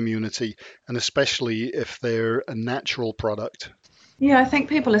help with immunity, and especially if they're a natural product. Yeah, I think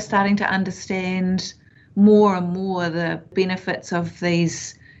people are starting to understand more and more the benefits of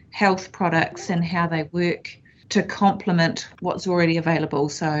these health products and how they work to complement what's already available.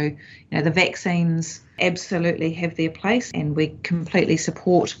 So, the vaccines absolutely have their place, and we completely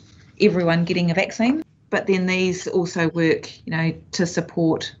support everyone getting a vaccine. But then these also work, to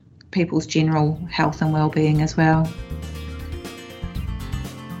support people's general health and well-being as well.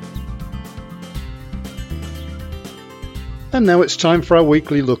 And now it's time for our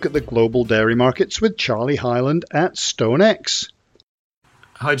weekly look at the global dairy markets with Charlie Hyland at StoneX.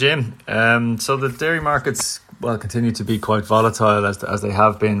 Hi, Jim. So the dairy markets continue to be quite volatile as they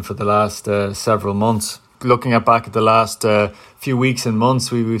have been for the last several months. Looking back at the last few weeks and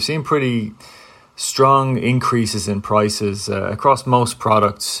months, we've seen pretty strong increases in prices across most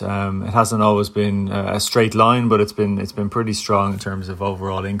products. It hasn't always been a straight line, but it's been pretty strong in terms of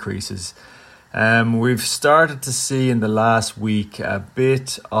overall increases. We've started to see in the last week a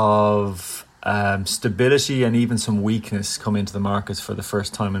bit of stability and even some weakness come into the markets for the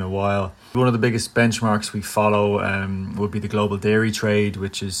first time in a while. One of the biggest benchmarks we follow would be the global dairy trade,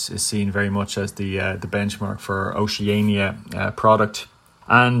 which is seen very much as the benchmark for Oceania product.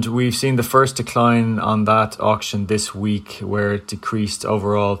 And we've seen the first decline on that auction this week, where it decreased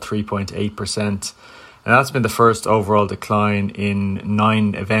overall 3.8%. And that's been the first overall decline in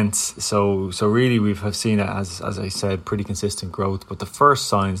 9 events. So really we have seen it, as I said, pretty consistent growth, but the first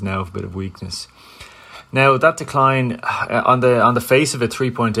signs now of a bit of weakness. Now that decline on the face of it,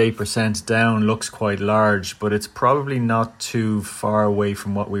 3.8% down, looks quite large, but it's probably not too far away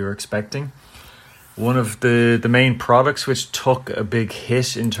from what we were expecting. One of the main products which took a big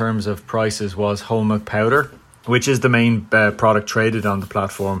hit in terms of prices was whole milk powder, which is the main product traded on the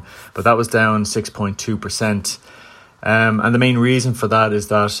platform, but that was down 6.2%. And the main reason for that is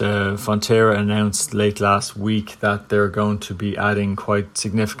that Fonterra announced late last week that they're going to be adding quite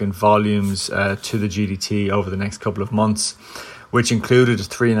significant volumes to the GDT over the next couple of months, which included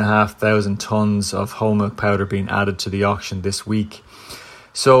 3,500 tonnes of whole milk powder being added to the auction this week.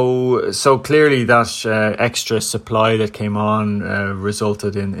 So clearly that extra supply that came on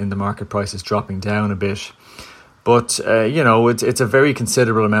resulted in the market prices dropping down a bit. But, it's a very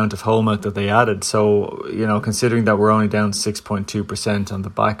considerable amount of whole milk that they added. So, considering that we're only down 6.2% on the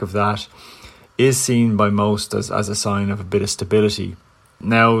back of that, is seen by most as a sign of a bit of stability.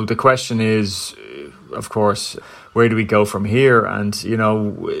 Now, the question is, of course, where do we go from here? And,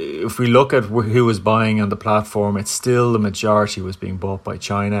 if we look at who was buying on the platform, it's still the majority was being bought by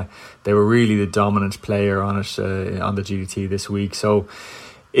China. They were really the dominant player on it, on the GDT this week. So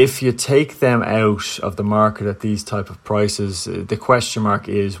if you take them out of the market at these type of prices, the question mark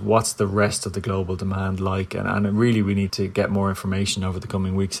is, what's the rest of the global demand like? And really we need to get more information over the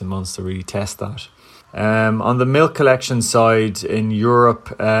coming weeks and months to really test that. On the milk collection side in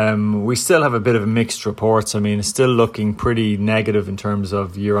Europe, we still have a bit of mixed reports. I mean, it's still looking pretty negative in terms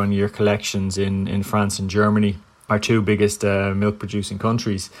of year-on-year collections in France and Germany, our 2 biggest milk-producing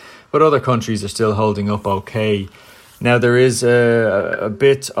countries. But other countries are still holding up okay. Now, there is a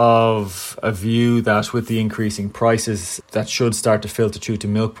bit of a view that with the increasing prices, that should start to filter through to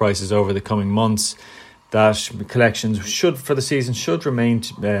milk prices over the coming months, that collections for the season should remain,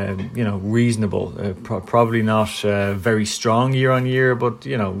 reasonable. Probably not very strong year on year, but,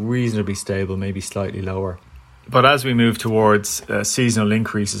 reasonably stable, maybe slightly lower. But as we move towards seasonal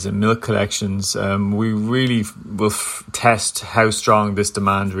increases in milk collections, we really will test how strong this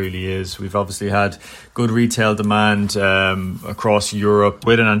demand really is. We've obviously had good retail demand across Europe,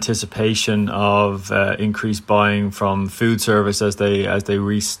 with an anticipation of increased buying from food service as they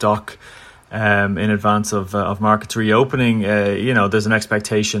restock. In advance of markets reopening, there's an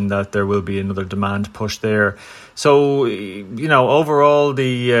expectation that there will be another demand push there. So, overall,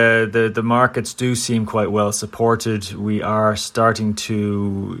 the markets do seem quite well supported. We are starting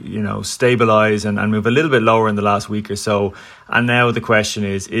to, stabilise and move a little bit lower in the last week or so. And now the question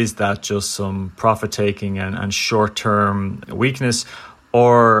is that just some profit taking and short-term weakness?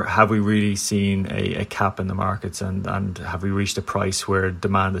 Or have we really seen a cap in the markets and have we reached a price where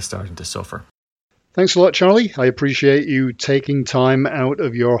demand is starting to suffer? Thanks a lot, Charlie. I appreciate you taking time out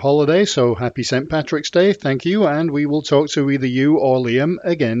of your holiday. So happy St. Patrick's Day. Thank you. And we will talk to either you or Liam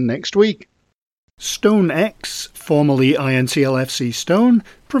again next week. StoneX, formerly INTLFC Stone,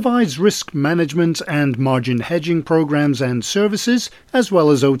 provides risk management and margin hedging programs and services, as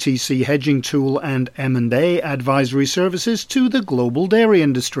well as OTC hedging tool and M&A advisory services to the global dairy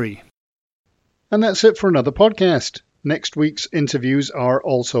industry. And that's it for another podcast. Next week's interviews are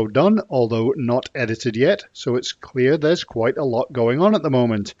also done, although not edited yet, so it's clear there's quite a lot going on at the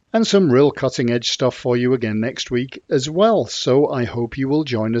moment. And some real cutting-edge stuff for you again next week as well, so I hope you will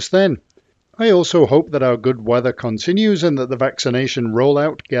join us then. I also hope that our good weather continues and that the vaccination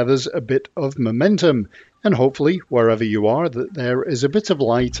rollout gathers a bit of momentum, and hopefully, wherever you are, that there is a bit of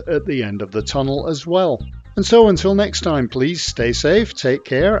light at the end of the tunnel as well. And so until next time, please stay safe, take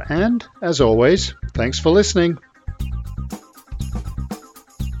care, and, as always, thanks for listening.